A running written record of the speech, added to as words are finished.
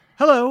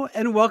Hello,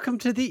 and welcome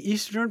to the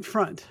Eastern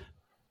Front.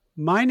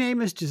 My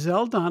name is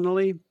Giselle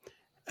Donnelly,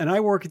 and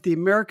I work at the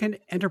American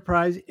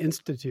Enterprise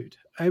Institute.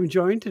 I am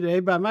joined today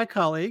by my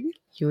colleague,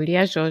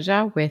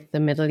 Iulia with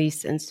the Middle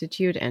East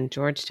Institute and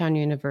Georgetown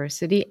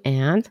University,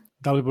 and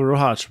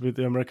Dalibor with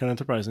the American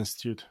Enterprise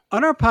Institute.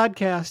 On our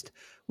podcast,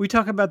 we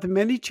talk about the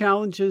many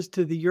challenges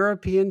to the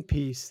European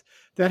peace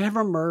that have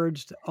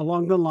emerged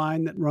along the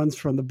line that runs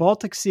from the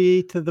Baltic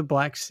Sea to the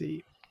Black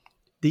Sea,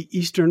 the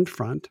Eastern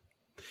Front,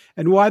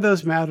 and why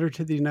those matter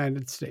to the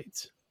United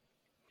States.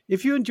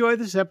 If you enjoy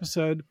this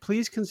episode,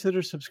 please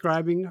consider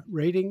subscribing,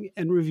 rating,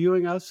 and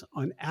reviewing us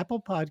on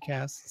Apple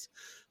Podcasts,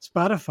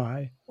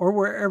 Spotify, or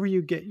wherever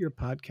you get your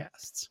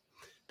podcasts.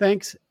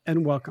 Thanks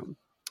and welcome.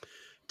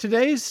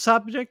 Today's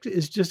subject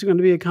is just going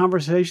to be a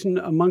conversation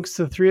amongst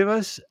the three of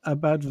us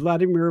about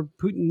Vladimir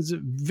Putin's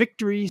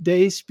Victory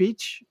Day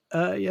speech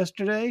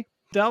yesterday.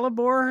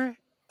 Dalibor,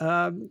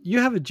 you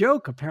have a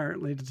joke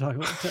apparently to tell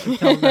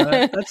about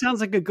it. That sounds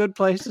like a good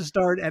place to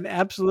start and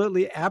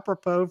absolutely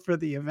apropos for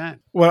the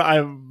event. Well,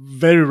 I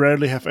very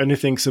rarely have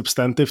anything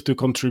substantive to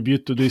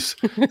contribute to these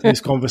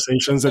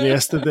conversations, and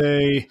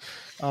yesterday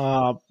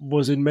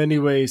was in many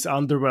ways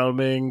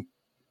underwhelming.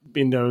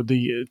 You know,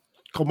 the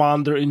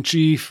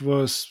commander-in-chief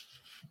was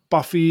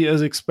puffy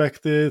as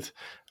expected,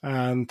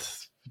 and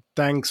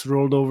tanks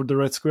rolled over the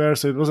Red Square.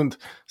 So it wasn't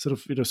sort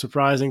of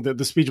surprising that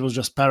the speech was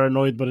just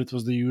paranoid, but it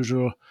was the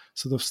usual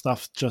sort of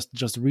stuff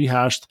just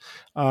rehashed.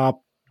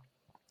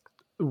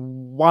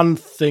 One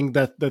thing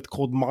that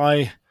caught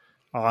my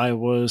eye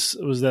was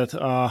that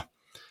I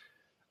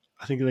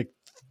think like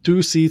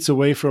 2 seats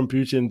away from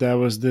Putin there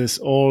was this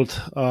old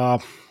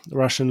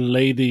Russian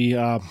lady,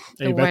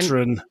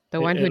 veteran,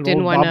 the one who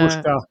didn't want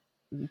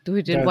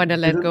to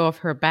let go of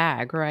her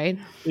bag, right?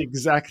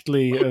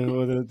 Exactly.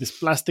 This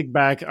plastic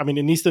bag. I mean,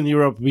 in Eastern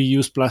Europe, we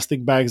use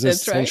plastic bags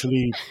as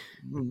essentially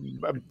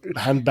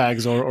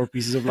handbags or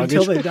pieces of luggage.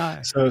 Until they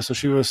die. So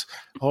she was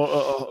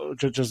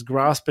just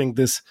grasping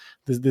this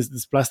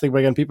plastic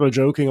bag, and people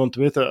joking on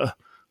Twitter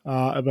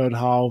about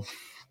how,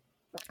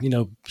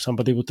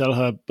 somebody would tell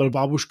her, "Well,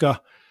 babushka,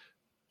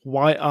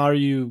 why are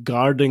you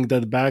guarding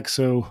that bag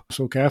so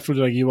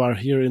carefully? Like you are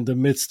here in the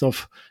midst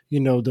of,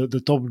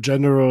 the top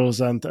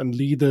generals and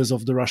leaders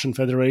of the Russian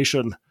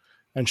Federation."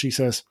 And she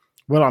says,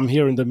 "Well, I'm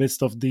here in the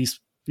midst of these,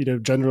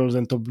 generals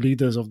and top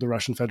leaders of the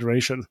Russian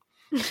Federation."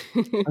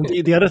 And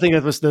the other thing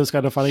that was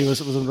kind of funny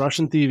was on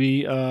Russian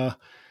TV.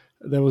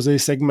 There was a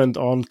segment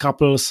on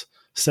couples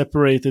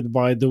separated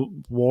by the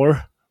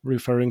war,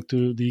 referring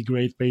to the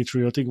Great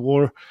Patriotic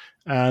War.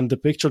 And the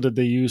picture that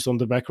they used on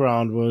the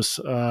background was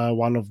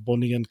one of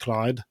Bonnie and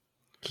Clyde.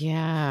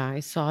 Yeah, I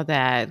saw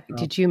that.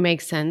 Did you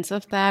make sense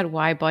of that?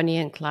 Why Bonnie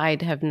and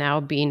Clyde have now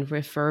been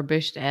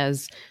refurbished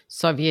as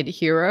Soviet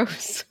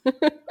heroes?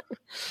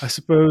 I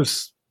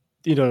suppose,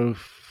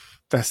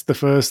 that's the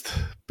first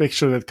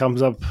picture that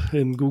comes up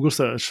in Google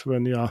search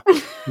when you are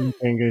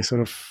looking a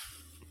sort of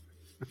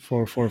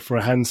for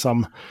a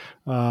handsome,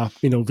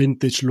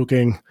 vintage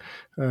looking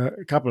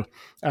couple.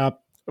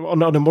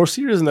 On a more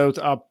serious note,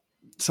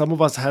 some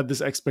of us had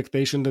this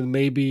expectation that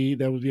maybe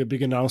there would be a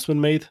big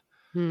announcement made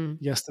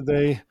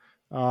yesterday.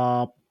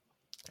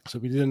 So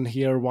we didn't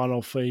hear one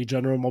of a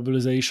general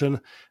mobilization,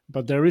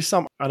 but there is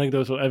some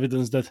anecdotal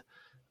evidence that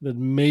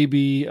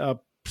maybe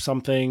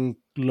something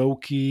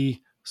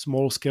low-key,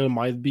 small-scale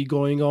might be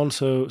going on.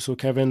 So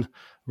Kevin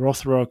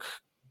Rothrock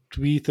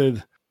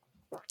tweeted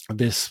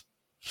this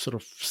sort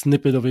of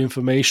snippet of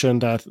information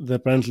that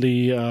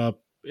apparently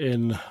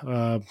in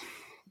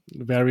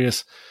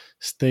various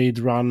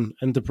state-run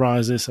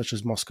enterprises such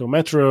as Moscow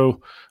Metro,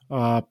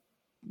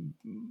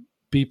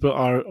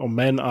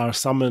 men are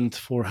summoned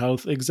for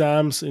health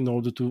exams in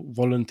order to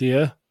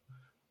volunteer,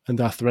 and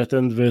are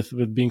threatened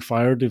with being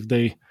fired if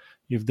they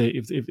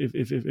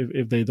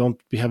don't.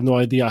 We have no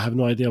idea. I have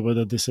no idea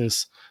whether this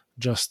is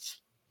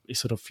just a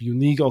sort of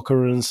unique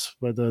occurrence,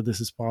 whether this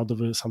is part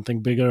of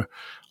something bigger,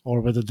 or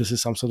whether this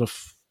is some sort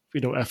of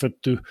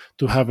effort to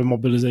have a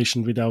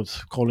mobilization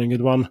without calling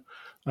it one.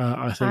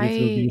 I think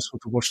it will be useful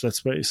to watch that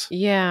space.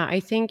 Yeah, I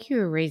think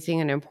you're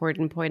raising an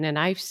important point, and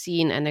I've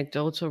seen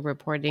anecdotal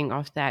reporting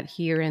of that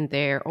here and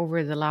there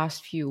over the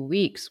last few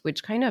weeks,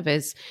 which kind of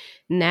is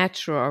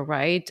natural,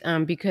 right?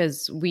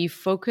 Because we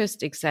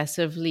focused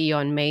excessively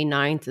on May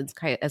 9th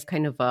as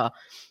kind of a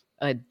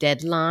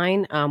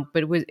deadline,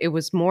 but it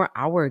was more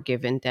our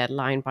given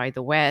deadline by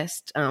the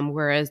West,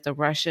 whereas the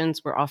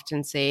Russians were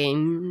often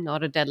saying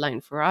not a deadline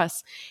for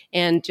us.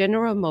 And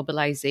general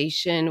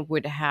mobilization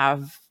would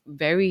have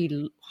very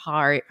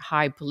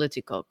high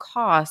political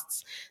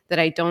costs that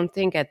I don't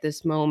think at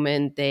this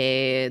moment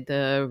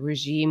the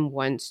regime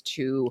wants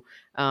to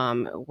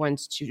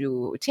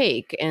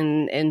take,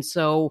 and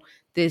so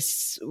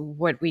this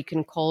what we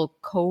can call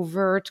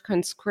covert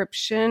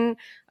conscription.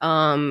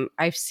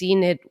 I've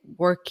seen it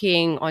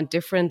working on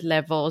different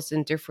levels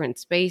in different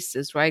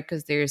spaces, right?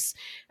 Because there's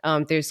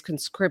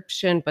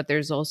conscription, but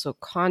there's also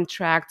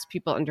contracts.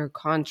 People under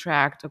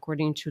contract,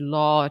 according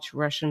to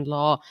Russian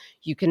law,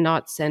 you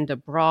cannot send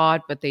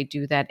abroad, but they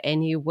do that that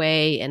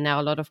anyway. And now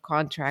a lot of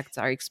contracts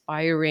are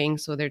expiring.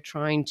 So they're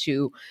trying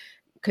to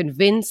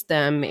convince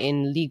them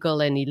in legal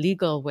and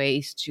illegal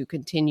ways to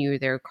continue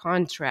their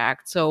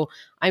contract. So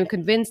I'm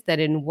convinced that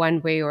in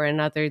one way or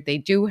another, they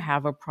do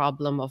have a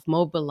problem of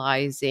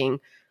mobilizing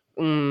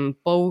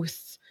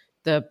both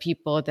the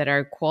people that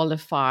are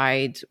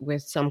qualified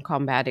with some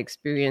combat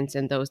experience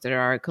and those that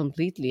are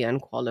completely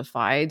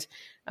unqualified.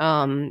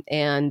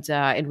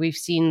 And we've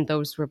seen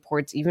those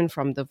reports even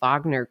from the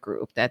Wagner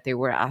group that they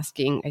were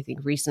asking, I think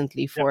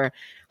recently, for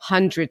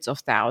hundreds of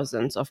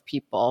thousands of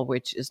people,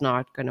 which is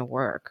not going to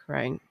work,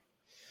 right?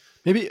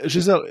 Maybe,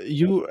 Giselle,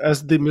 you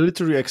as the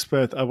military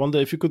expert, I wonder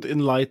if you could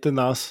enlighten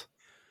us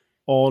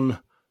on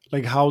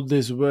like how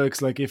this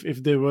works. Like if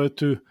they were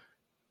to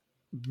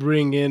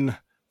bring in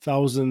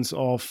thousands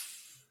of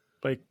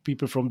like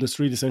people from the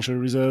street, essentially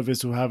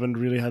reservists who haven't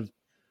really had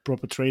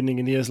proper training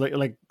in years,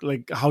 like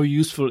how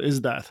useful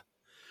is that?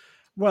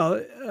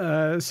 Well,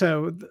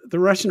 so the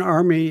Russian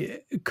army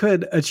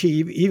could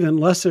achieve even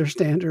lesser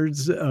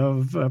standards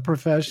of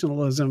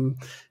professionalism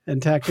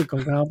and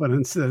tactical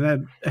competence than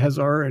it has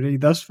already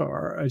thus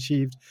far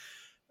achieved.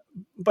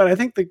 But I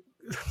think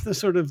the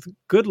sort of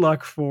good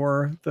luck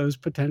for those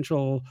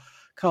potential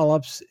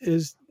call-ups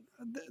is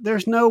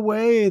there's no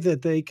way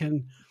that they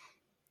can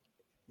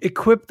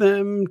equip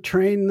them,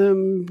 train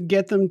them,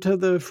 get them to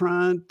the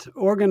front,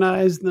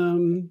 organize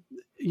them.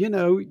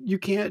 You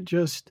can't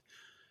just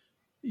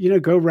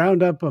go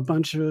round up a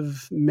bunch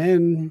of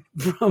men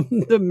from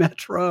the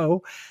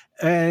metro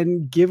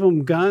and give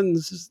them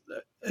guns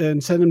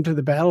and send them to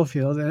the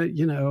battlefield.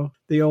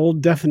 The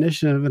old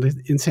definition of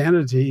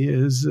insanity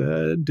is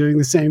doing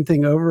the same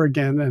thing over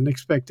again and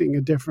expecting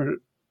a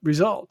different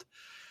result.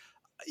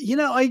 You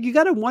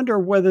got to wonder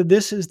whether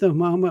this is the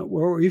moment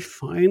where we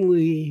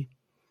finally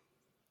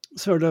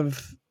sort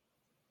of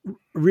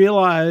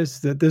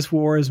realize that this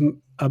war is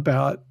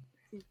about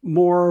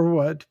more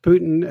what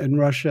Putin and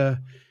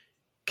Russia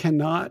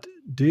cannot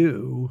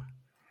do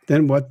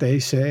than what they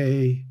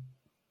say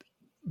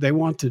they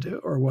want to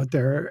do or what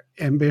their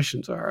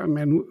ambitions are. I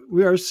mean,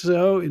 we are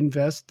so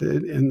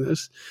invested in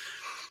this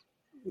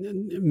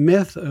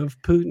myth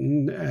of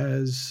Putin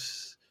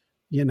as,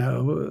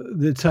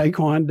 the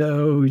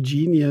taekwondo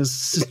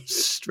genius,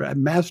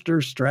 master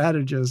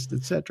strategist,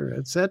 et cetera,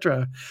 et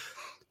cetera.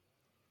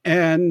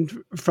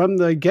 And from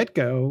the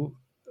get-go,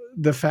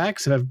 the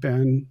facts have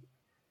been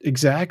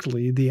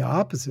exactly the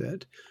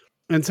opposite.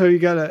 And so you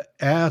got to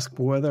ask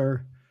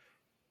whether,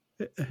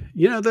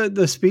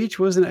 the speech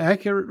was an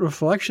accurate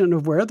reflection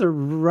of where the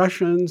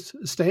Russians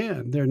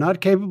stand. They're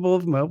not capable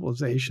of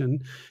mobilization.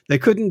 They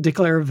couldn't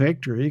declare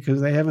victory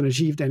because they haven't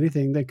achieved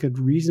anything that could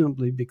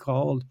reasonably be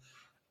called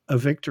a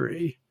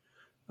victory,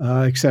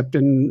 except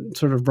in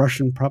sort of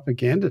Russian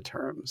propaganda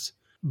terms.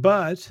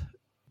 But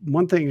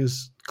one thing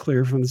is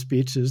clear from the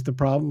speech is the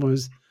problem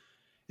is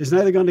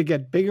neither going to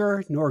get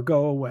bigger nor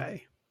go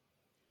away.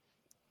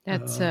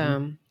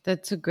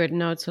 That's a good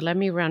note. So let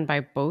me run by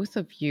both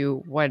of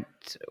you. What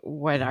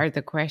are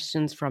the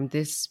questions from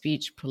this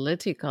speech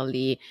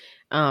politically?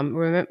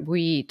 Remember,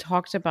 we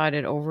talked about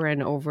it over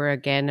and over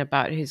again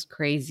about his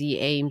crazy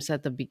aims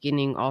at the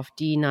beginning of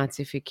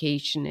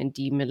denazification and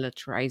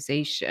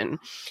demilitarization.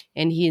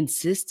 And he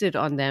insisted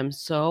on them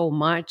so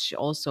much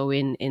also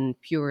in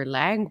pure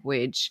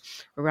language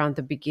around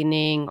the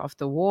beginning of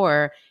the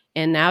war.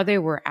 And now they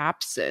were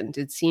absent.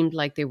 It seemed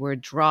like they were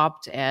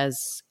dropped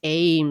as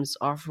aims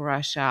of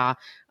Russia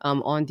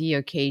on the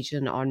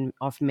occasion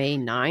of May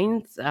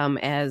 9th,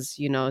 as,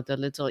 the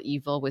little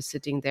evil was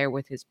sitting there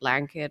with his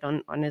blanket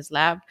on his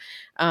lap.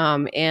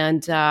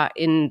 And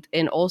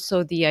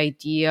also the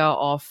idea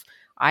of,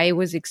 I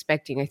was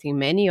expecting, I think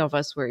many of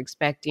us were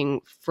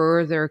expecting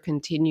further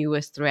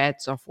continuous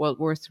threats of World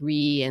War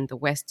III and the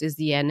West is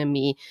the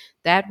enemy.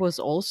 That was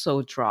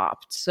also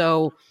dropped.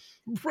 So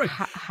right.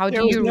 How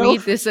do you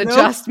read this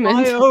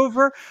adjustment?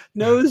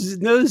 No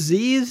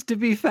Z's to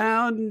be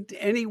found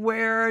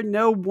anywhere,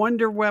 no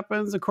wonder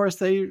weapons. Of course,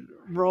 they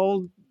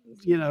rolled,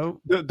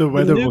 the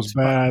weather was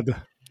bad.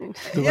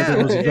 The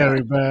weather was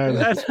very bad.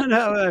 I don't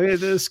know. I mean,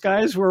 the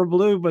skies were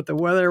blue, but the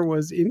weather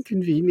was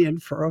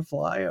inconvenient for a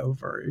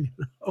flyover.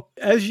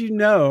 As you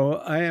know,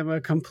 I am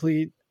a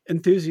complete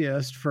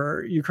enthusiast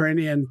for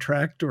Ukrainian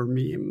tractor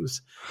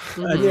memes.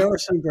 Mm-hmm. There were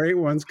some great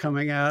ones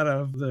coming out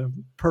of the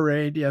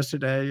parade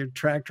yesterday, a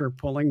tractor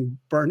pulling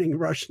burning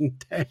Russian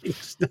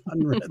tanks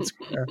down Red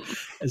Square,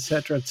 et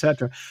cetera, et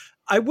cetera.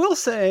 I will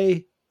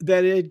say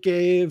that it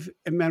gave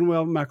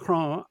Emmanuel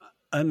Macron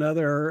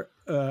another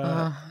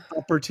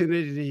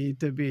opportunity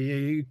to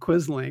be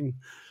quizling.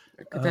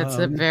 That's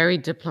a very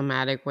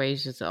diplomatic way,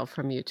 Giselle,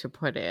 from you to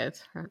put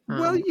it.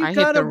 Well, I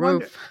hit the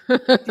roof.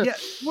 Yeah,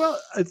 well,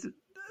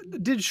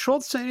 did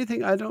Scholz say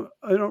anything? I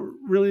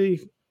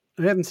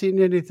haven't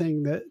seen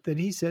anything that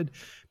he said,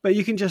 but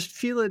you can just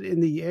feel it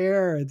in the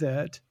air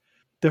that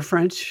the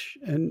French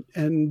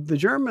and the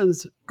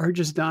Germans are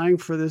just dying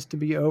for this to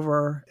be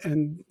over.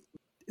 And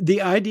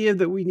the idea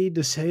that we need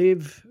to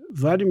save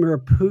Vladimir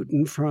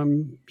Putin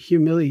from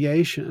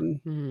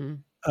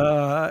humiliation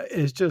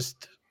is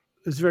just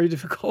is very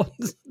difficult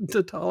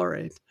to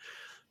tolerate.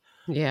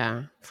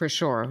 Yeah, for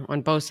sure.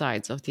 On both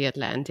sides of the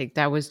Atlantic.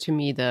 That was to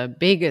me the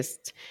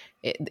biggest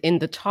in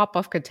the top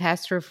of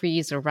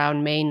catastrophes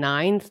around May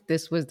 9th.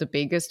 This was the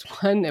biggest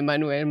one,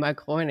 Emmanuel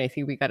Macron. I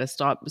think we got to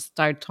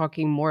start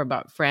talking more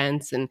about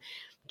France, and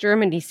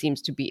Germany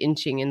seems to be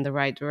inching in the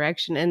right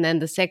direction. And then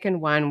the second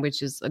one,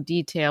 which is a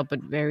detail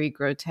but very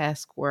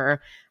grotesque,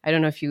 where I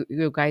don't know if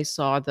you guys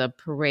saw the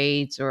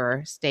parades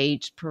or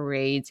staged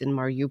parades in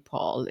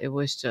Mariupol. It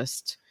was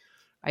just,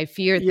 I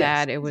feared Yes,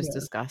 that. It was yes.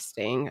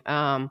 disgusting.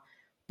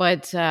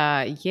 But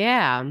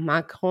yeah,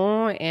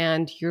 Macron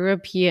and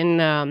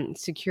European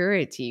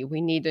security.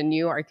 We need a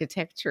new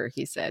architecture,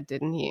 he said,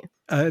 didn't he?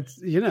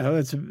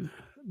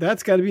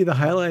 That's got to be the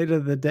highlight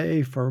of the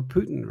day for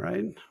Putin,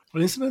 right?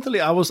 Well, incidentally,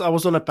 I was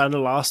on a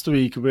panel last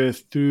week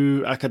with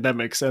two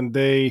academics, and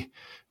they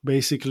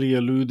basically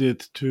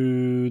alluded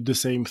to the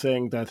same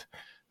thing, that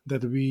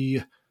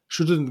we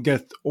shouldn't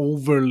get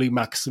overly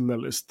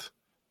maximalist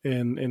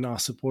in our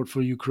support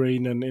for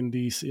Ukraine, and in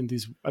these and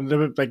they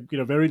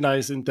were very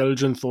nice,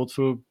 intelligent,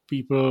 thoughtful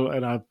people,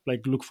 and I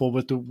look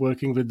forward to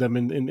working with them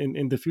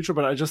in the future.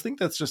 But I just think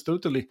that's just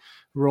totally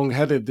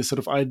wrong-headed, this sort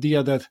of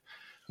idea that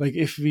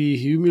if we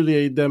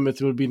humiliate them,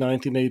 it will be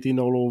 1918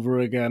 all over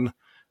again.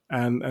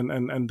 And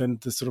then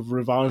the sort of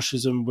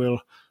revanchism will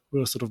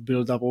sort of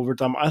build up over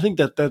time. I think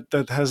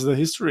that has the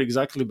history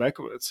exactly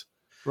backwards,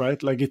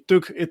 right? It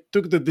took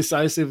the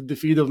decisive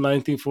defeat of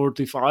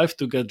 1945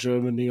 to get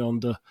Germany on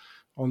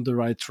the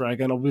right track.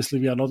 And obviously,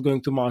 we are not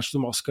going to march to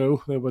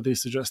Moscow.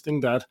 Nobody's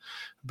suggesting that,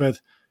 but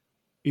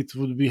it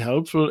would be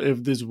helpful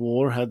if this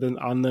war had an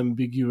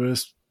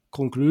unambiguous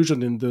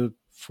conclusion in the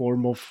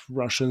form of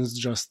Russians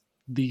just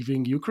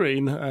leaving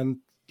Ukraine and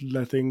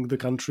letting the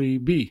country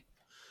be.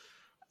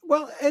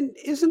 Well, and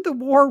isn't the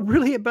war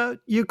really about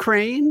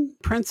Ukraine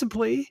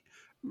principally,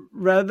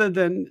 rather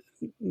than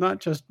not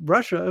just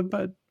Russia,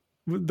 but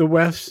the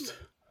West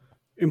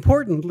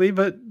importantly,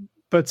 but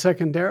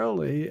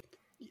secondarily?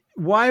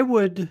 Why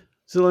would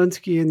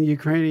Zelensky and the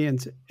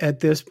Ukrainians at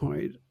this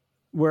point,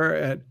 where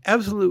at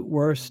absolute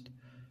worst,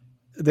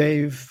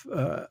 they've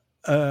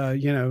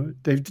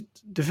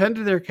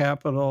defended their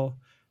capital,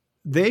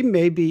 they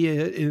may be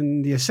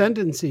in the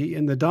ascendancy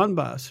in the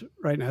Donbass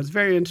right now. It's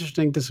very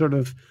interesting to sort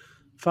of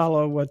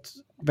follow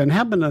what's been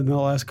happening in the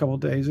last couple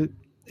of days.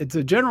 It's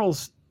a general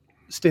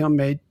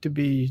stalemate to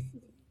be,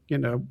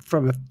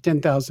 from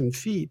 10,000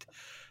 feet.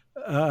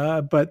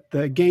 But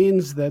the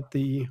gains that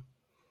the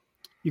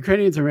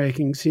Ukrainians are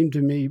making seem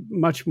to me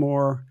much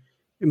more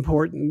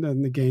important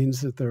than the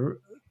gains that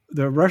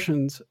the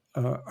Russians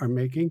are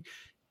making.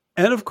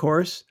 And of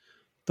course,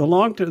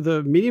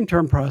 the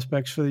medium-term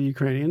prospects for the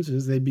Ukrainians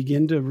is they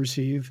begin to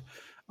receive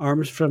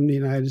arms from the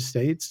United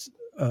States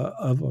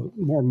of a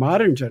more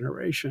modern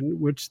generation,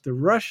 which the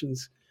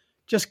Russians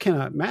just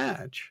cannot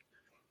match.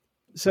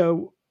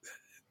 So,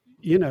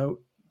 the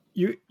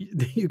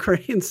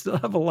Ukrainians still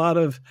have a lot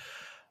of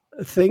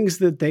things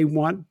that they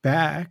want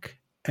back,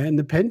 and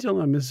the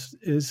pendulum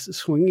is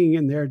swinging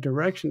in their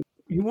direction.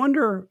 You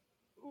wonder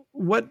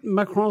what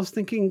Macron's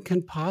thinking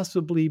can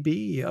possibly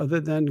be, other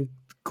than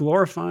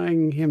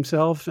glorifying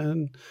himself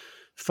and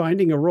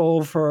finding a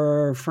role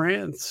for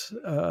France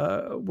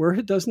where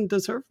it doesn't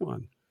deserve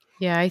one.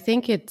 Yeah, I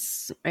think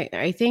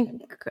I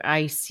think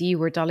I see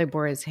where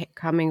Dalibor is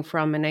coming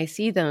from, and I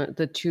see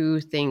the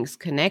two things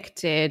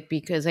connected,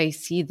 because I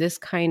see this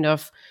kind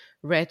of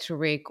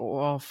rhetoric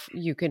of,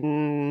 you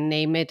can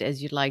name it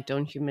as you like,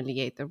 don't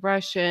humiliate the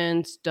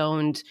Russians,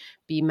 don't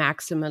be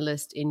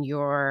maximalist in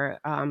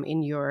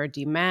your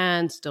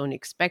demands, don't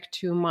expect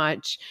too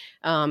much.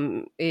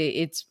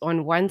 It's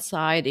on one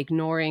side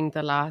ignoring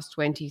the last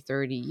 20,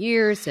 30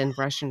 years and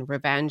Russian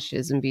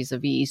revanchism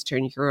vis-a-vis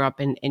Eastern Europe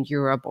and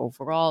Europe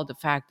overall, the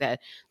fact that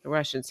the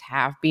Russians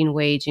have been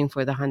waging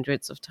for the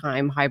hundreds of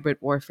time hybrid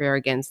warfare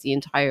against the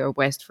entire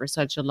West for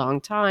such a long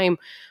time.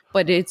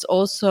 But it's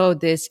also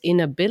this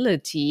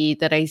inability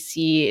that I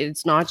see.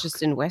 It's not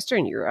just in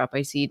Western Europe.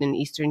 I see it in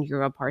Eastern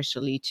Europe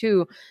partially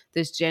too.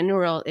 This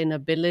general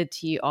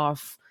inability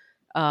of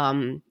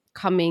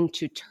coming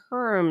to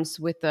terms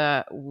with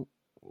the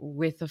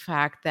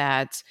fact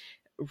that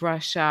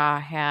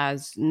Russia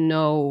has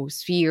no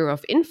sphere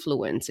of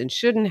influence and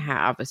shouldn't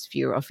have a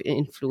sphere of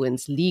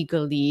influence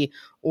legally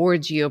or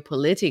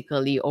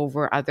geopolitically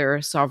over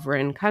other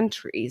sovereign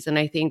countries. And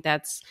I think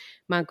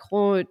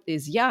Macron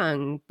is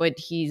young, but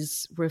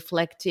he's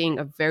reflecting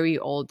a very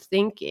old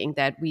thinking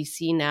that we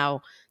see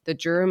now. The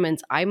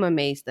Germans, I'm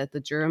amazed that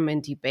the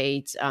German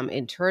debate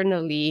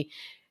internally,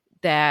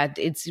 that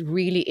it's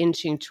really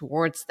inching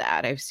towards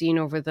that. I've seen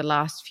over the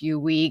last few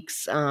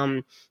weeks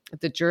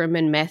the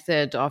German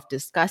method of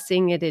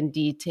discussing it in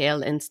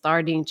detail and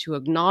starting to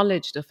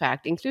acknowledge the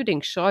fact,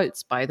 including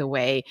Scholz, by the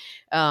way,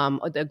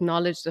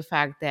 acknowledge the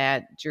fact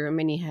that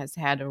Germany has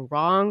had a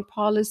wrong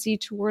policy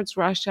towards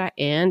Russia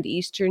and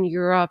Eastern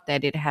Europe,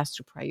 that it has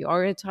to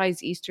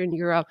prioritize Eastern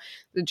Europe.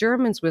 The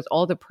Germans, with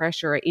all the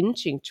pressure, are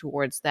inching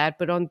towards that.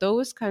 But on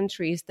those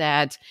countries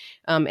that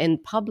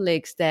and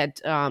publics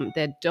that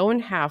don't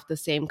have the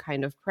same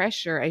kind of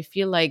pressure, I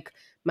feel like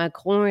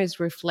Macron is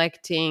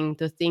reflecting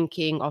the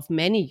thinking of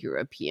many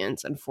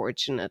Europeans,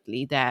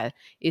 unfortunately, that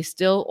is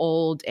still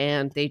old,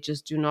 and they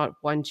just do not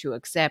want to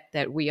accept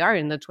that we are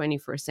in the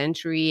 21st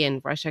century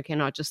and Russia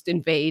cannot just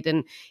invade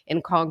and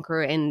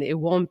conquer, and it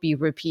won't be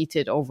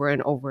repeated over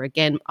and over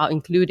again,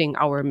 including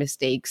our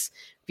mistakes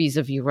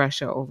vis-a-vis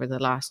Russia over the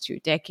last 2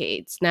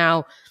 decades.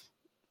 Now,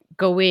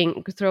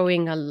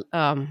 throwing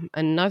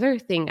another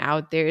thing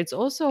out there, it's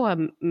also a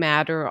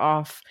matter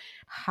of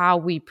how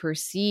we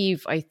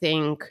perceive, I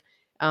think,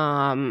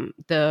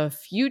 the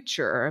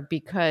future,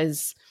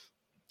 because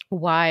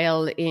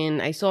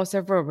I saw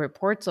several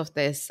reports of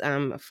this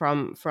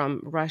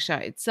from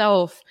Russia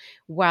itself,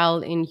 while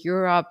in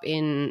Europe,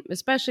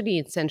 especially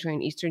in Central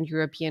and Eastern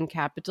European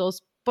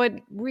capitals, but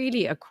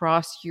really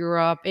across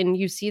Europe, and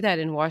you see that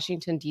in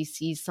Washington,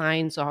 D.C.,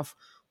 signs of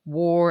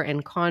war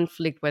and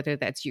conflict, whether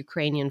that's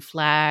Ukrainian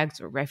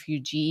flags or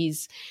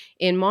refugees.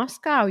 In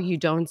Moscow, you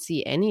don't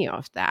see any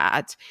of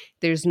that.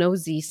 There's no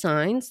Z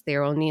signs.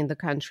 They're only in the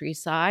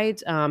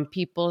countryside.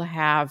 People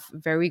have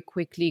very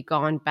quickly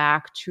gone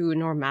back to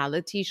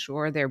normality.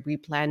 Sure, they're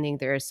replanning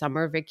their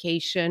summer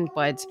vacation,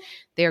 but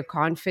they're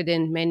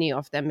confident. Many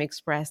of them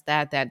express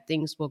that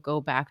things will go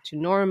back to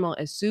normal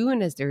as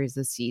soon as there is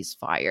a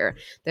ceasefire,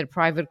 that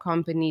private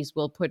companies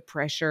will put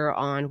pressure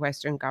on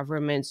Western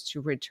governments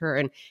to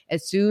return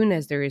as soon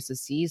as there is a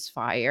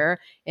ceasefire,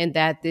 and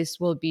that this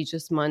will be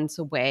just months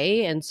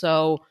away. And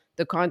so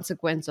the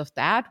consequence of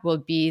that will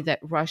be that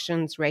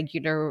Russians,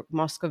 regular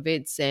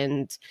Moscovites,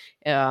 and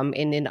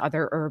in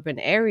other urban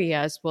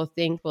areas will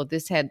think, well,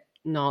 this had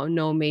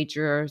no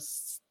major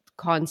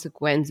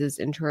consequences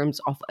in terms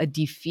of a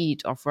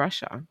defeat of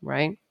Russia,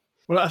 right?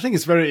 Well, I think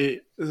it's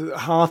very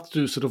hard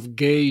to sort of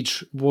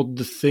gauge what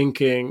the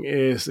thinking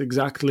is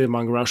exactly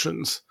among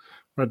Russians,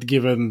 right?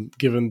 Given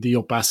the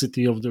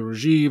opacity of the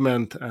regime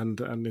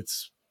and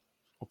its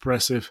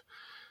oppressive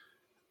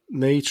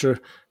nature.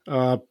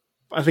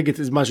 I think it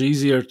is much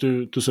easier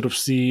to sort of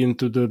see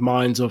into the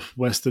minds of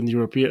Western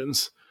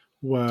Europeans,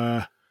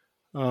 where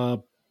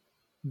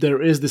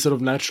there is this sort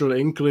of natural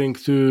inkling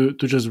to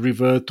just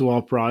revert to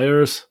our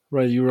priors,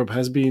 right? Europe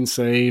has been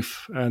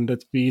safe and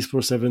at peace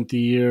for 70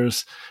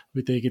 years.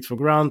 We take it for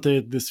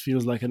granted. This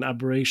feels like an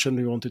aberration.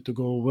 We want it to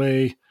go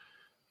away.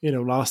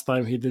 Last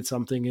time he did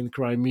something in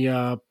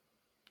Crimea,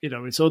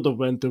 it sort of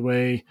went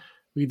away.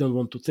 We don't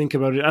want to think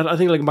about it. I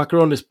think like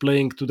Macron is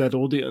playing to that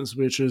audience,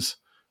 which is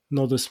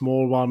not a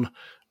small one.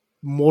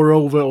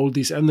 Moreover, all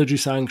these energy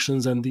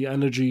sanctions and the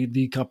energy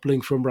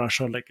decoupling from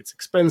Russia, like it's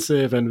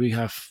expensive and we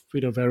have,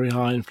 very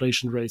high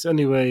inflation rates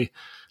anyway.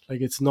 Like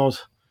it's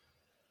not,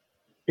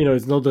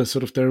 it's not a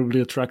sort of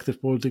terribly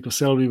attractive political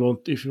sell.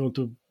 If you want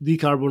to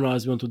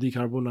decarbonize, we want to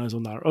decarbonize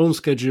on our own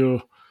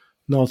schedule,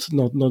 not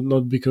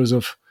because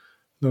of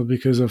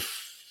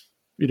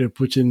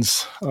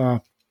Putin's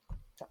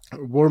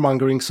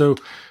warmongering.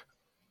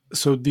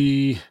 So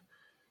the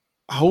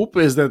hope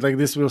is that like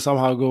this will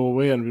somehow go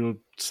away and we'll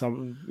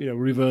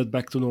revert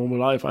back to normal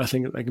life. I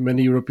think like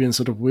many Europeans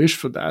sort of wish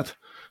for that,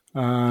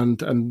 and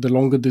the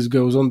longer this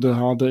goes on, the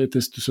harder it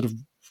is to sort of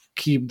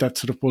keep that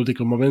sort of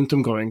political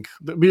momentum going.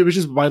 Which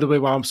is, by the way,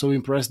 why I'm so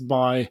impressed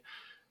by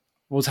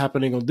what's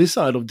happening on this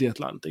side of the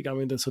Atlantic. I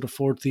mean, that sort of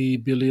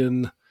 $40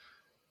 billion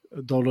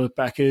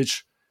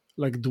package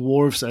like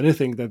dwarfs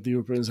anything that the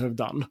Europeans have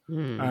done,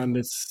 and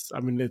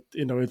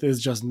it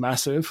is just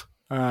massive.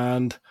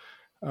 And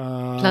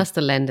plus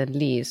the land and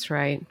lease,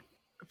 right?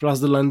 Plus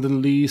the land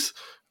and lease.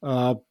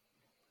 I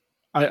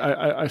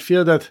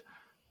fear that,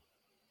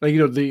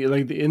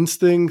 the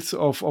instincts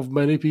of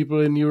many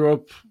people in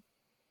Europe,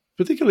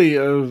 particularly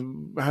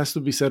has to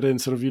be said in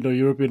sort of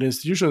European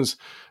institutions,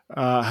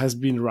 has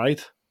been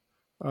right.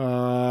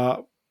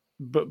 But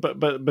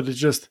it's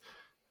just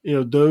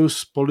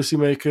those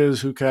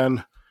policymakers who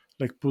can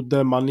like put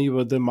their money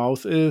where their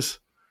mouth is,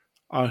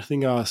 I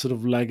think are sort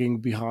of lagging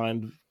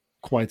behind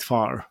quite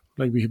far.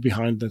 Like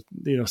behind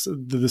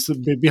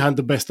behind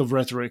the best of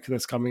rhetoric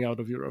that's coming out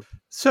of Europe.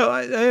 So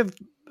I have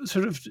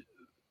sort of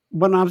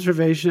one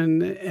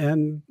observation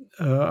and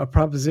a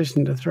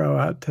proposition to throw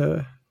out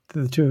to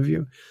the two of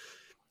you.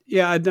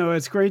 Yeah, no,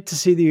 it's great to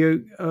see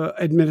the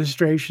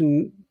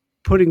administration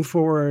putting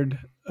forward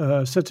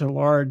such a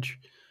large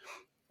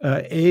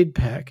aid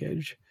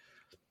package.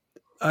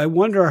 I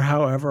wonder,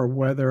 however,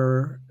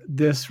 whether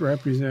this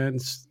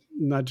represents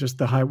not just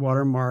the high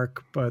water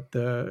mark, but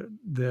the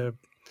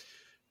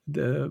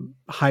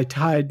high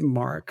tide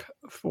mark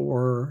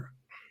for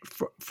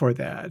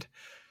that.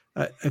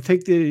 I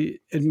think the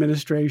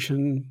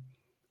administration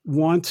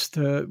wanted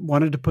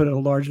to put a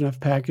large enough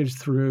package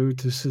through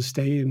to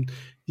sustain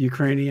the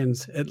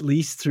Ukrainians at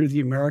least through the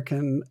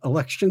American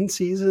election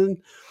season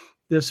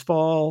this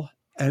fall,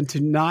 and to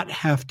not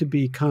have to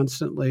be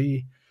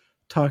constantly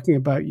talking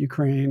about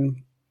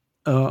Ukraine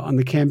on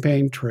the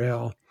campaign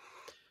trail,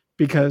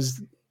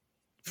 because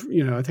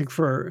I think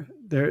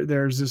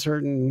there's a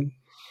certain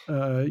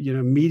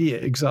media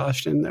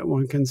exhaustion that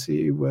one can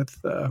see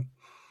with the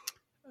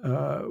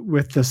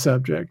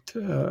subject,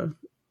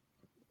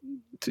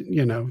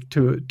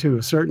 to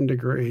a certain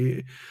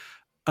degree.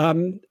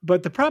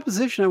 But the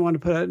proposition I want to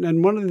put out,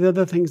 and one of the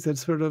other things that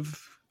sort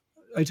of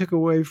I took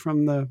away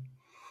from the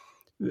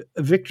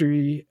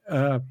victory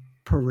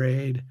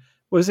parade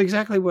was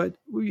exactly what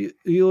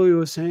Iulia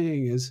was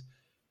saying, is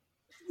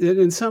that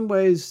in some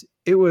ways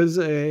it was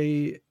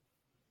the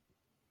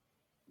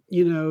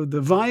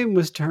volume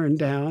was turned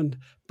down,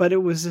 but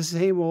it was the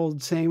same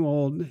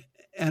old.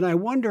 And I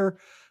wonder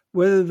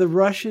whether the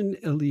Russian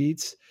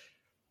elites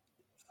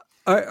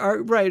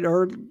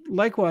are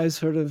likewise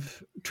sort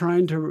of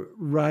trying to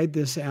ride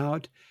this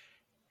out.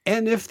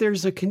 And if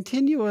there's a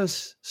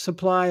continuous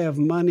supply of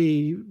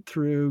money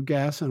through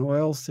gas and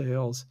oil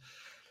sales,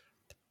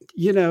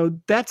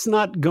 that's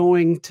not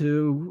going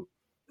to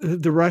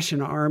the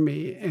Russian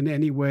army in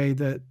any way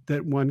that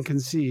one can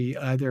see,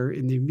 either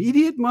in the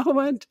immediate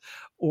moment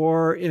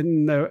or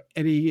in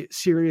any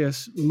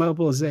serious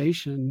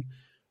mobilization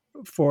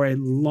for a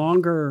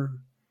longer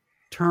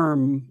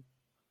term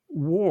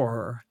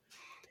war.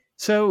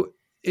 So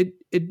it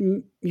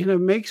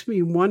makes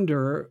me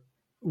wonder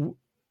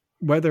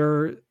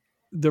whether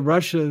the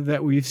Russia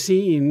that we've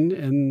seen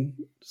and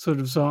sort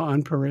of saw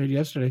on parade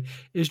yesterday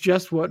is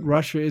just what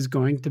Russia is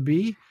going to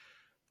be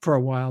for a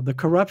while. The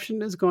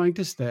corruption is going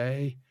to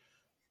stay,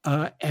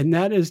 and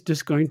that is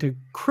just going to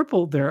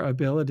cripple their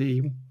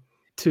ability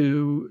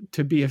to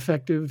be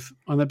effective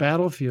on the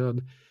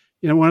battlefield.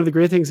 One of the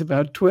great things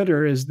about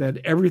Twitter is that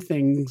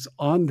everything's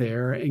on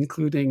there,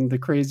 including the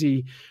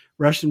crazy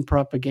Russian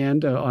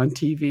propaganda on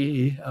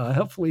TV,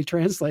 helpfully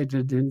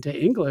translated into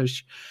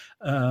English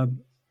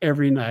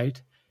every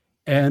night.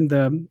 And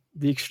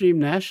the extreme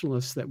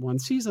nationalists that one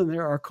sees on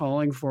there are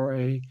calling for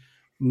a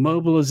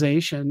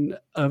mobilization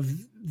of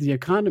the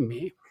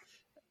economy.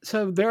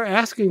 So they're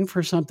asking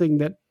for something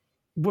that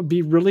would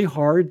be really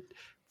hard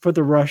for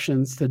the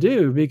Russians to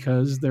do,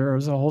 because there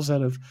is a whole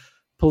set of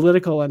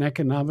political and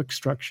economic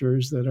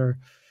structures that are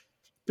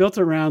built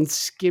around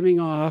skimming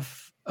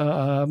off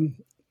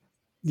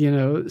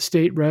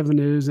state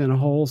revenues and a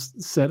whole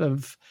set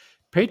of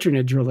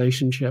patronage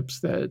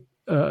relationships that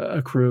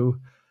accrue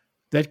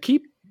that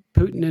keep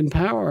Putin in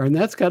power. And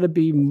that's got to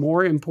be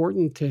more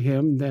important to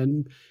him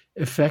than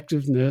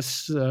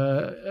effectiveness, in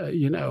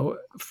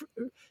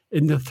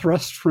the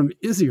thrust from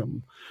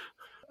Izium.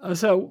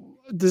 So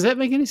does that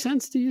make any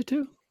sense to you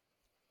too?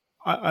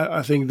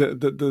 I think that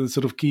the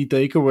sort of key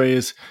takeaway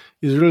is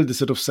really the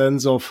sort of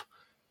sense of,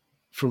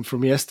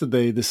 from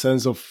yesterday, the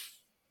sense of,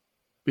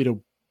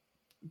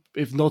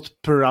 if not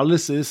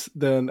paralysis,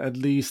 then at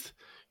least,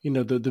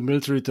 the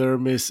military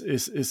term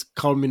is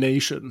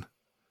culmination,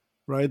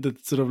 right?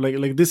 That sort of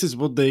like this is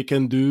what they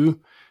can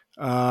do.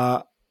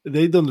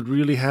 They don't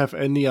really have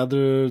any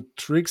other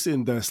tricks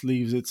in their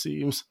sleeves, it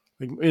seems.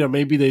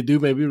 Maybe they do,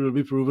 maybe it will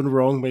be proven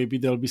wrong, maybe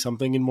there'll be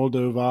something in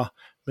Moldova,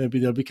 maybe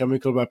there'll be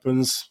chemical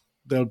weapons,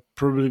 there'll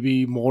probably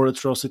be more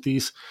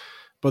atrocities.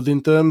 But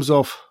in terms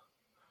of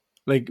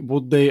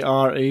what they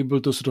are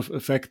able to sort of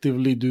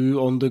effectively do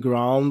on the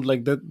ground,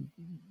 like that,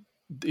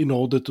 in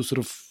order to sort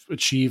of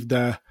achieve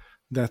their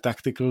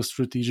tactical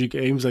strategic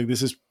aims,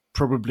 this is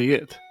probably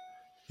it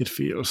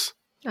feels.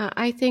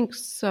 I think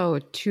so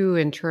too,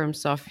 in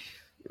terms of,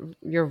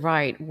 you're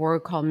right, war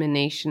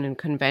culmination in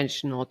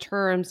conventional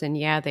terms. And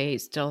yeah, they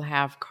still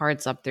have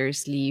cards up their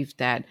sleeve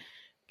that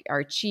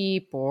are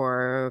cheap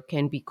or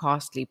can be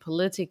costly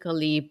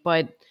politically.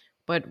 But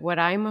what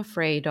I'm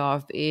afraid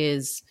of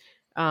is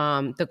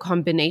the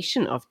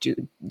combination of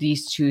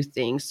these two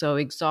things. So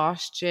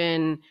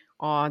exhaustion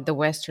on the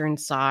Western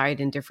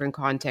side in different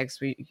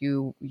contexts.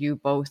 You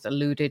both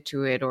alluded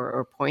to it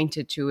or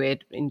pointed to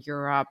it in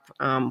Europe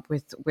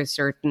with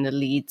certain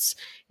elites,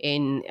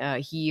 in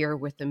here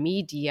with the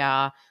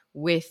media,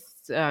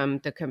 with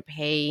the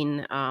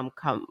campaign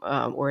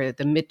or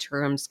the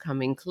midterms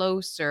coming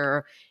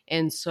closer.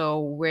 And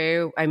so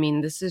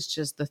this is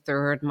just the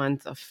third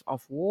month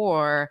of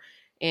war.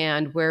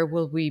 And where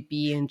will we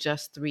be in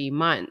just 3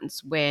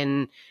 months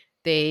when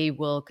they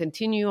will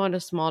continue on a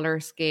smaller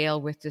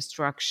scale with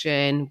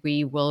destruction?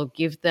 We will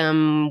give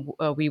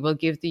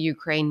the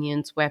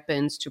Ukrainians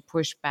weapons to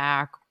push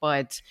back,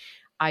 but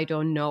I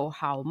don't know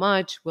how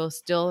much. We'll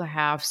still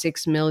have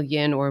 6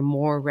 million or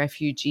more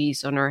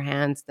refugees on our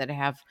hands that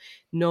have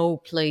no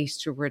place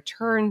to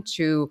return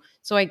to.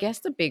 So I guess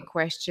the big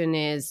question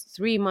is,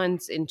 3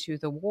 months into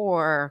the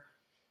war,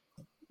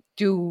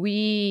 do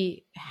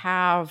we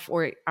have,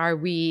 or are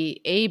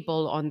we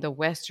able on the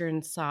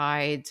Western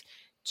side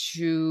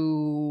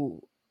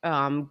to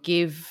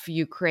give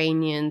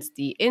Ukrainians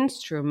the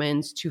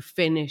instruments to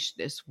finish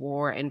this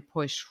war and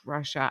push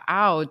Russia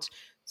out,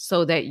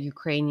 so that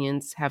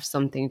Ukrainians have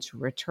something to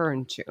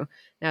return to?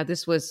 Now,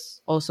 this was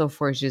also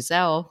for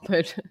Giselle,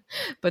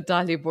 but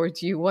Dalibor,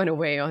 do you want to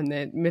weigh on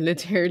it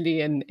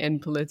militarily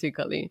and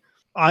politically?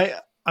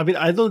 I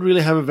don't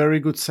really have a very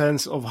good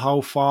sense of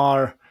how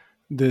far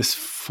this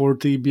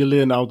 40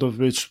 billion, out of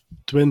which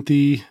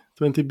 20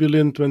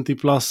 billion, 20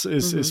 plus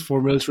is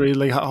for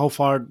military, how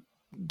far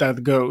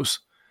that goes.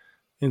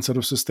 in sort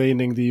of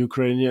sustaining the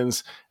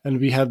Ukrainians. And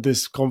we had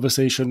this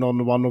conversation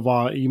on one of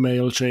our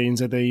email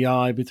chains at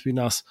AI between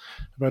us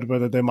about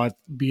whether there might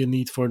be a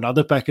need for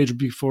another package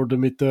before the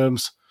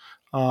midterms.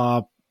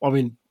 I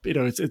mean,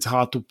 it's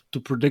hard to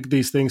predict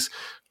these things,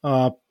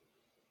 but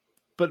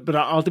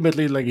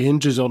ultimately, like, it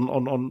hinges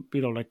on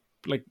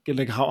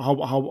like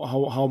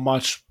how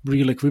much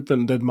real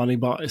equipment that money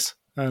buys,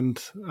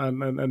 and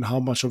how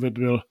much of it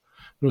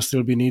will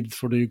still be needed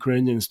for the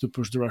Ukrainians to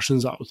push the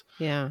Russians out.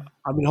 Yeah.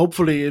 I mean,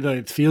 hopefully,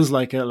 it feels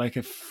like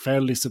a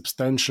fairly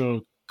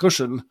substantial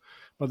cushion,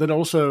 but then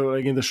also,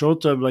 like, in the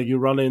short term, like, you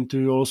run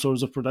into all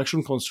sorts of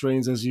production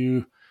constraints as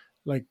you,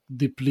 like,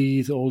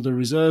 deplete all the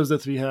reserves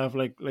that we have.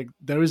 Like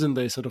there isn't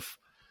a sort of,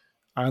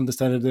 I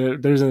understand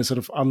that there isn't a sort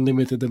of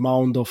unlimited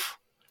amount of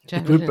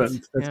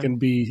equipment that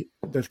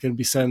can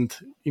be sent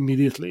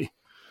immediately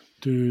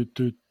to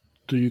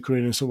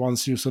Ukraine. So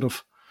once you sort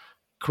of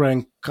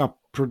crank up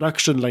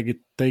production, like, it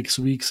takes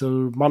weeks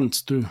or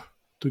months to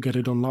get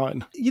it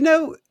online.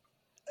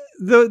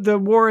 The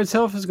war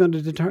itself is going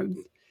to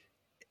determine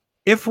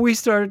if we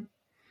start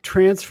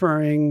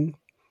transferring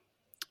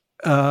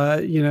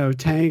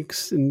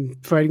tanks and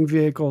fighting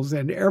vehicles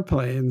and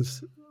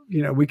airplanes.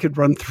 We could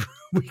run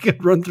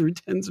through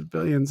tens of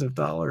billions of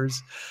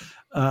dollars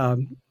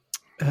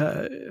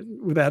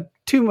without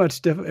too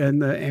much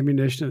and the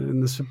ammunition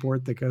and the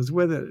support that goes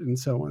with it, and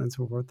so on and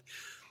so forth.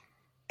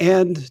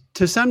 And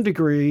to some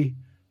degree,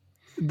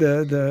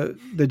 the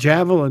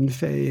javelin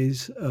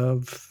phase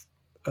of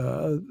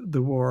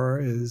the war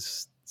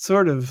is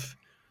sort of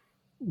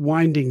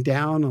winding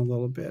down a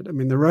little bit. I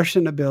mean, the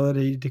Russian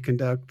ability to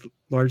conduct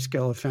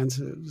large-scale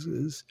offensives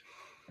is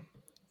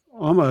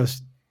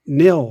almost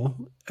nil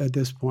at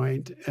this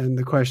point, and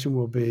the question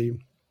will be,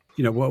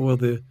 what will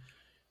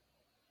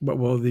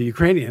the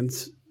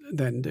Ukrainians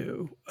then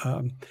do?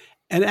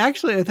 And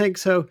actually, I think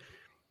so.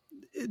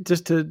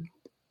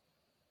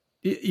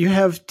 You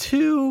have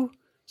two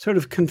sort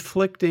of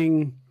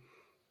conflicting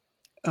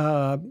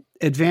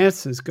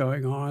advances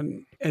going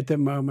on at the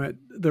moment.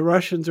 The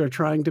Russians are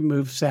trying to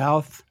move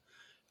south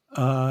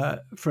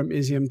from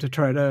Izium to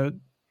try to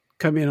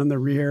come in on the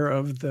rear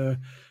of the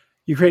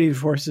Ukrainian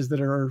forces that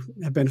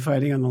have been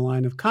fighting on the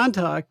line of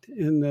contact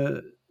in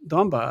the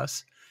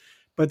Donbass.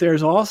 But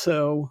there's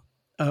also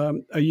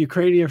a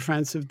Ukrainian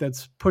offensive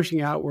that's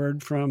pushing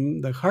outward from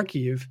the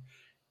Kharkiv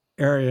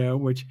area,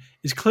 which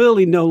is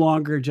clearly no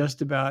longer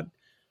just about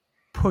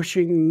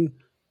pushing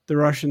the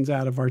Russians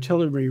out of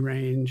artillery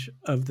range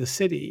of the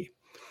city,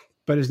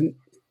 but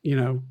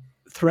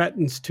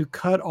threatens to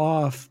cut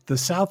off the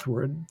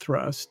southward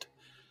thrust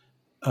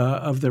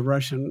of the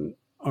Russian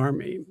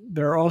army.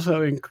 There are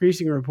also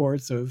increasing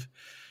reports of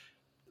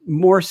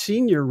more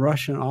senior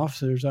Russian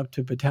officers up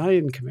to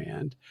battalion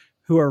command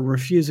who are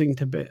refusing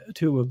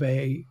to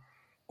obey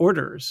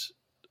orders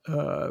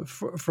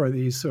for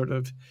these sort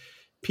of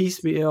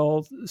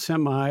piecemeal,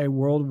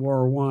 semi-World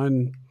War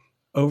I,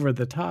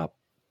 over-the-top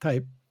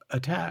type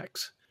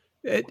attacks.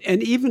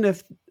 And even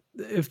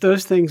if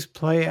those things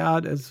play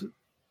out as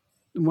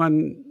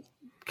one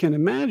can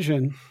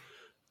imagine,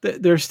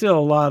 there's still a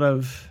lot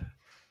of,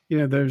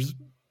 there's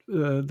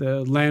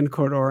the land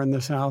corridor in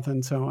the south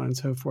and so on and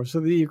so forth. So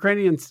the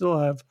Ukrainians still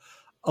have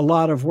a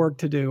lot of work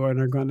to do and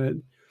are going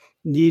to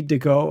need to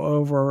go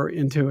over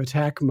into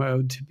attack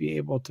mode to be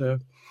able to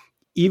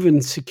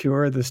even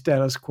secure the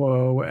status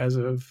quo as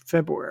of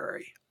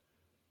February.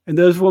 And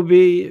those will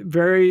be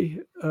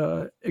very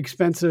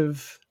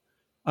expensive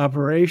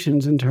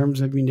operations in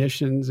terms of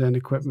munitions and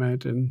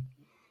equipment and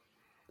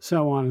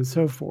so on and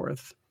so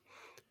forth.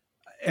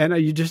 And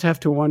you just have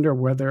to wonder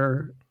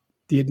whether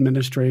the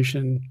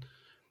administration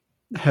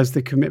has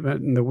the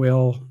commitment and the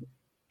will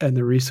and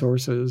the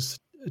resources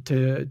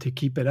to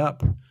keep it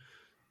up.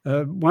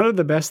 One of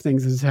the best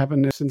things that's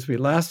happened since we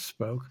last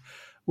spoke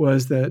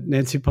was that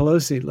Nancy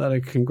Pelosi led a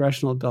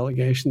congressional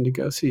delegation to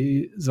go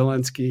see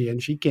Zelensky,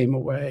 and she came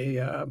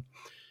away,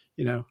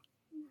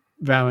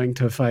 vowing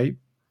to fight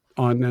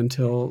on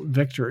until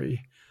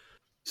victory.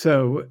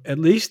 So at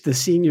least the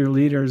senior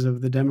leaders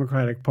of the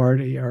Democratic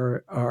Party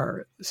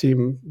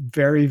seem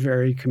very,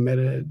 very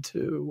committed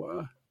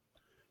to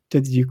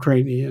the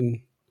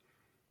Ukrainian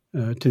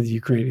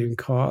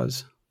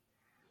cause,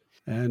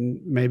 and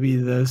maybe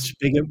the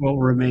spigot will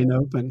remain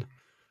open.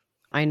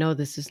 I know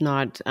this is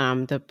not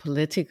the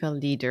political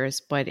leaders,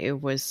 but it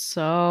was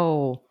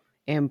so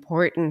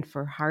important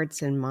for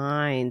hearts and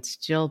minds.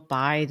 Jill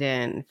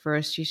Biden,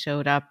 first she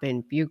showed up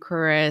in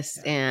Bucharest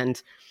and,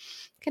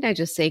 can I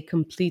just say,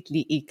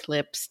 completely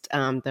eclipsed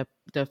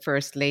the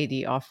first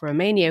lady of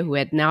Romania, who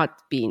had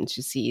not been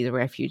to see the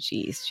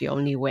refugees. She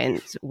only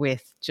went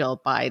with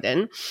Jill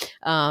Biden.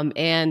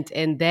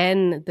 And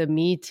then the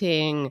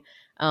meeting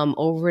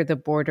over the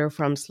border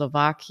from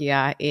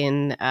Slovakia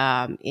in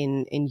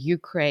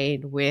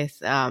Ukraine with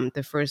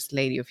the First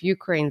Lady of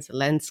Ukraine,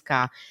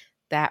 Zelenska.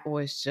 That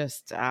was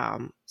just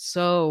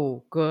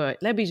so good.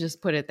 Let me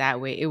just put it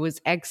that way. It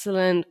was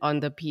excellent on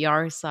the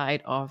PR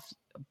side of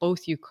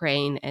both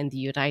Ukraine and the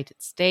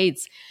United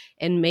States,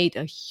 and made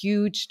a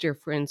huge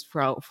difference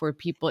for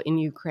people in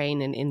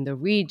Ukraine and in the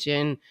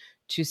region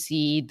to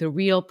see the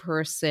real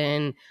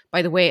person.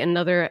 By the way,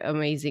 another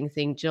amazing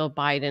thing, Jill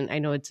Biden, I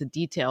know it's a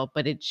detail,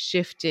 but it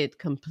shifted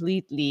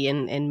completely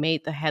and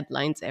made the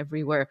headlines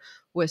everywhere,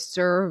 was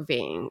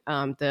serving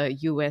the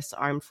U.S.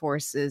 Armed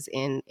Forces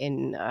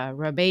in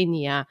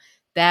Romania.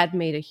 That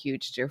made a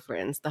huge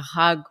difference. The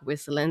hug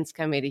with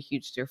Zelensky made a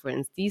huge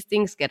difference. These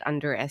things get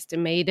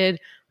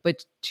underestimated,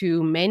 but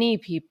to many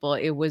people,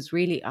 it was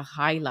really a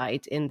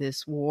highlight in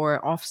this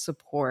war of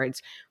support,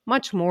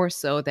 much more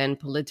so than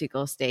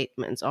political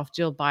statements of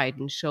Jill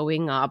Biden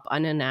showing up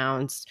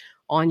unannounced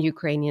on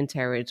Ukrainian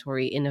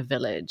territory in a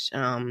village.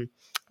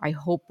 I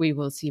hope we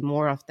will see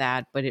more of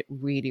that, but it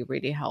really,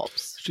 really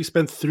helps. She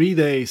spent 3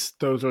 days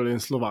total in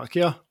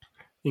Slovakia,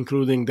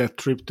 including that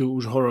trip to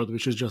Uzhhorod,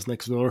 which is just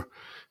next door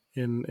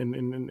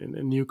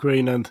in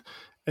Ukraine, and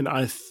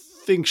I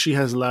think she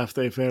has left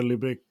a fairly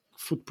big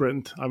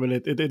footprint. I mean,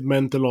 it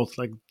meant a lot,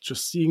 like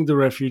just seeing the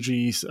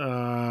refugees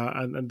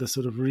and the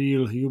sort of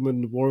real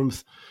human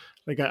warmth.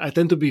 Like I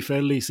tend to be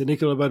fairly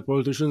cynical about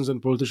politicians and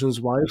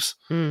politicians' wives,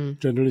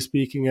 generally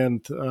speaking,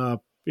 and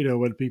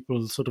when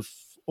people sort of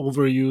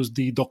overuse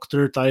the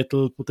doctor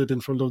title, put it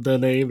in front of their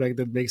name, like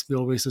that makes me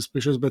always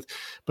suspicious.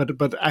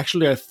 But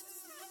actually, I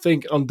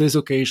think on this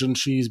occasion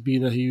she's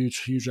been a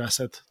huge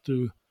asset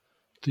to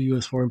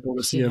U.S. foreign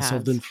policy and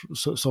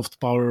soft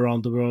power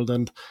around the world,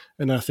 and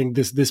I think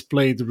this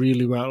played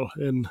really well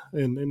in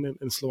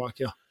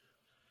Slovakia.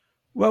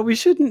 Well, we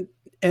shouldn't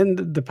end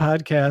the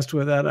podcast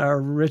without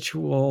our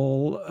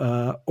ritual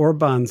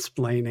Orban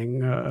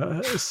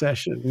splaining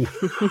session.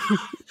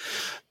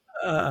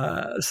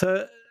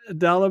 So,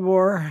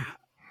 Dalibor,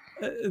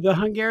 the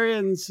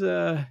Hungarians,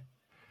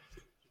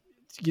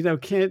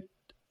 can't.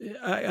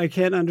 I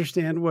can't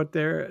understand what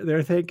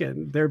they're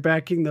thinking. They're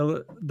backing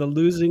the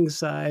losing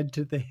side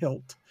to the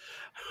hilt.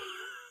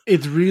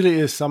 It really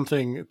is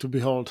something to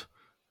behold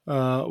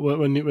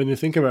when you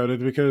think about it,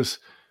 because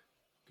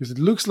it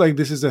looks like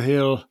this is a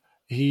hill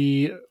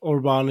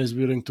Orban is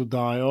willing to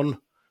die on,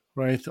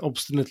 right?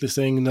 Obstinately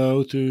saying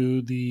no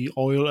to the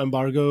oil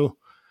embargo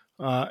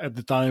at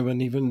the time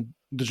when even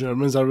the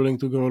Germans are willing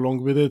to go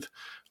along with it.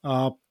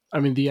 I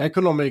mean, the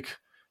economic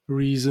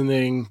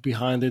reasoning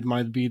behind it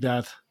might be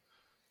that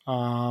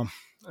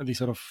the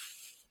sort of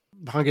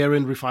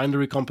Hungarian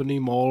refinery company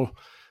MOL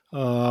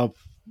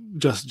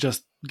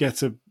just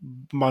gets a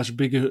much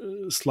bigger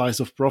slice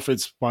of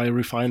profits by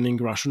refining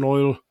Russian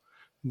oil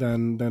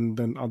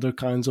than other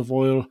kinds of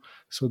oil,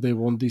 so they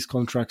want these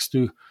contracts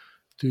to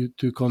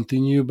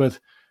continue. But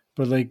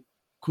like,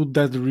 could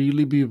that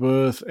really be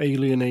worth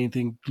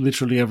alienating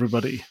literally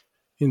everybody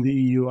in the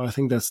EU? I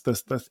think that's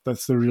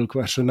the real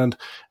question. And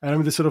I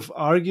mean, the sort of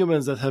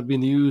arguments that have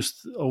been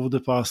used over the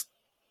past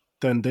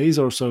 10 days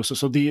or so.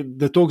 So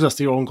the talks are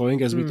still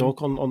ongoing as we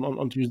talk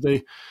on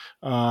Tuesday.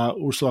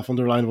 Ursula von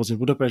der Leyen was in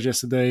Budapest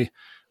yesterday.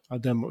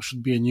 There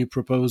should be a new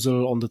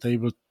proposal on the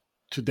table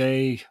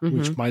today,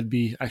 which might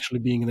be actually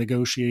being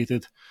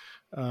negotiated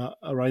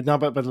right now.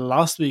 But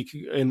last week,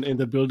 in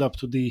the build up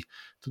to the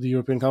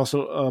European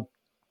Council,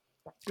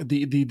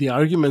 the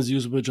arguments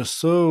used were just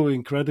so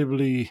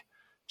incredibly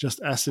just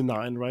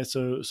asinine, right?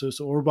 So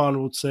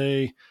Orban would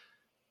say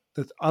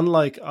that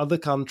unlike other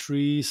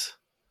countries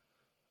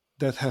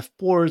that have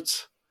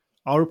ports,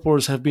 our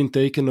ports have been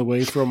taken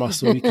away from us,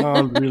 so we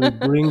can't really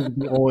bring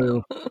the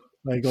oil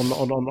like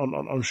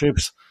on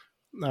ships.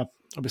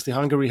 Obviously,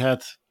 Hungary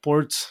had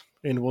ports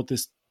in what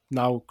is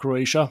now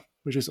Croatia,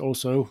 which is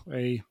also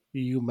a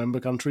EU member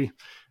country.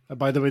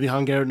 By the way, the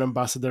Hungarian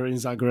ambassador in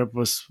Zagreb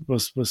was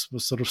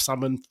sort of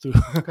summoned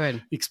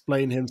to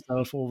explain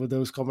himself over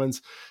those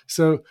comments.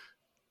 So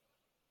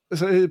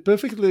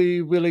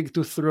perfectly willing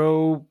to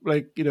throw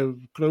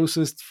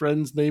closest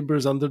friends,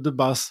 neighbors under the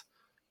bus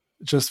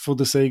just for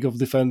the sake of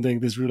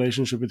defending this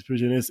relationship with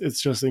Putin.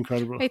 It's just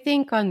incredible. I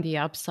think on the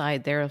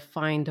upside, they'll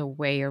find a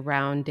way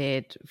around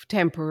it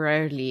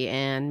temporarily,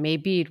 and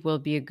maybe it will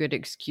be a good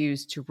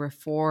excuse to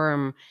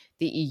reform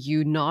the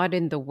EU, not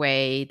in the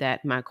way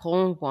that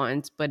Macron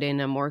wants, but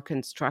in a more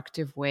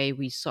constructive way.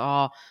 We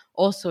saw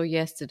also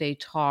yesterday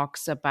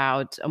talks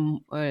about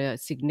a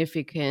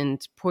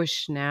significant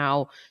push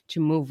now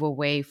to move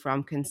away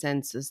from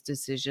consensus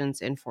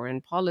decisions in foreign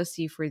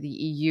policy for the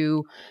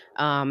EU.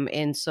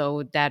 And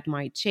so that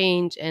might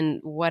change.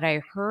 And what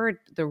I heard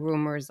the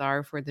rumors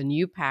are for the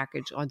new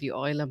package on the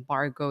oil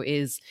embargo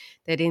is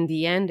that in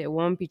the end, it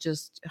won't be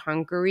just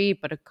Hungary,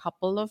 but a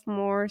couple of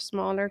more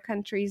smaller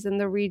countries in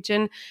the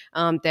region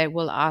that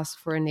will ask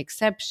for an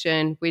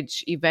exception,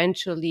 which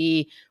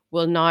eventually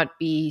will not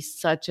be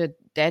such a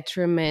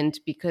detriment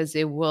because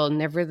it will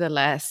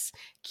nevertheless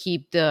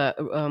keep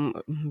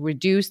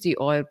reduce the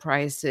oil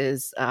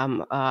prices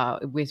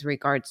with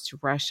regards to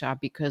Russia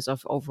because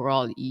of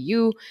overall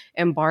EU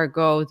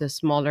embargo. The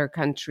smaller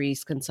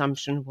countries'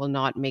 consumption will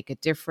not make a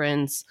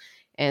difference.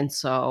 And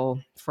so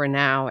for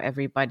now,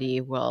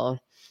 everybody will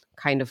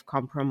kind of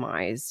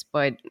compromise.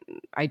 But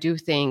I do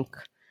think,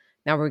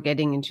 now we're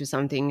getting into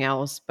something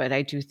else, but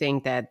I do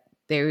think that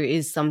there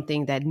is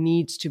something that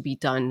needs to be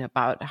done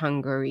about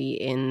Hungary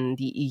in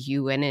the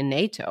EU and in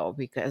NATO,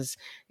 because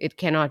it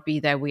cannot be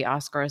that we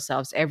ask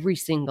ourselves every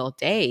single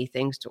day,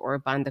 thanks to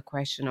Orban, the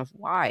question of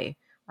why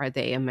are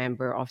they a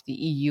member of the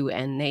EU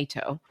and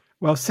NATO?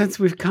 Well, since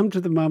we've come to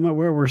the moment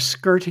where we're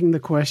skirting the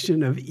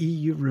question of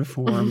EU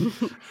reform,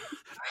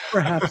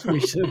 perhaps we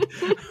should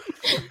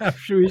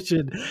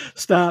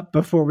stop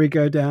before we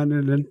go down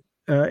in an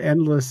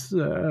endless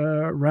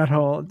rat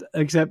hole.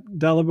 Except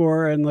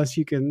Dalibor, unless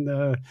you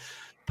can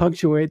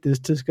punctuate this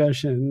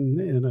discussion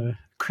in a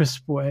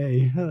crisp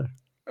way.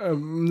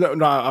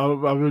 No,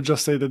 I will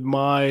just say that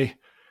my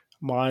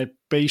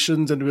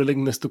patience and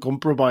willingness to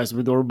compromise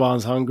with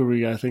Orban's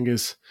Hungary, I think,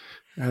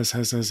 has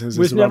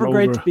was never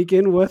great over. To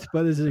begin with,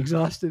 but is it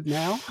exhausted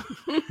now?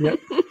 Yep.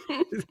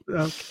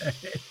 Okay.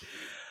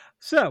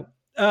 So,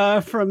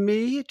 from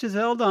me,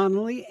 Giselle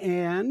Donnelly,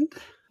 and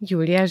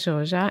Iulia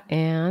Joja,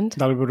 and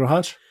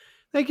Dalibor,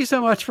 thank you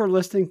so much for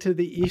listening to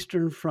the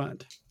Eastern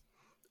Front.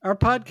 Our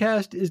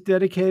podcast is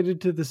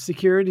dedicated to the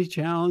security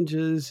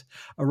challenges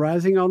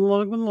arising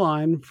along the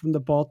line from the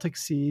Baltic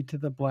Sea to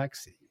the Black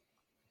Sea.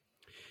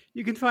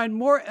 You can find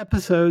more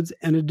episodes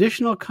and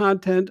additional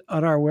content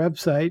on our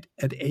website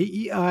at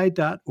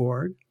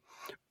aei.org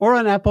or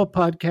on Apple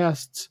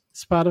Podcasts,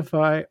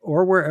 Spotify,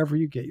 or wherever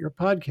you get your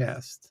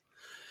podcasts.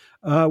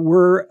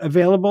 We're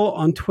available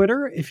on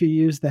Twitter if you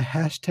use the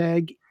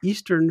hashtag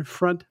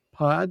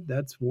EasternFrontPod.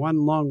 That's one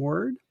long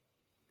word.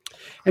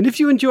 And if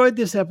you enjoyed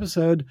this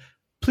episode,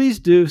 please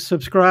do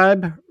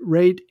subscribe,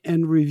 rate,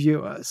 and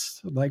review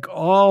us. Like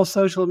all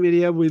social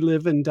media, we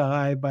live and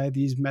die by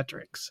these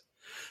metrics.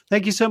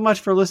 Thank you so much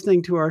for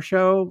listening to our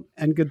show,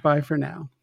 and goodbye for now.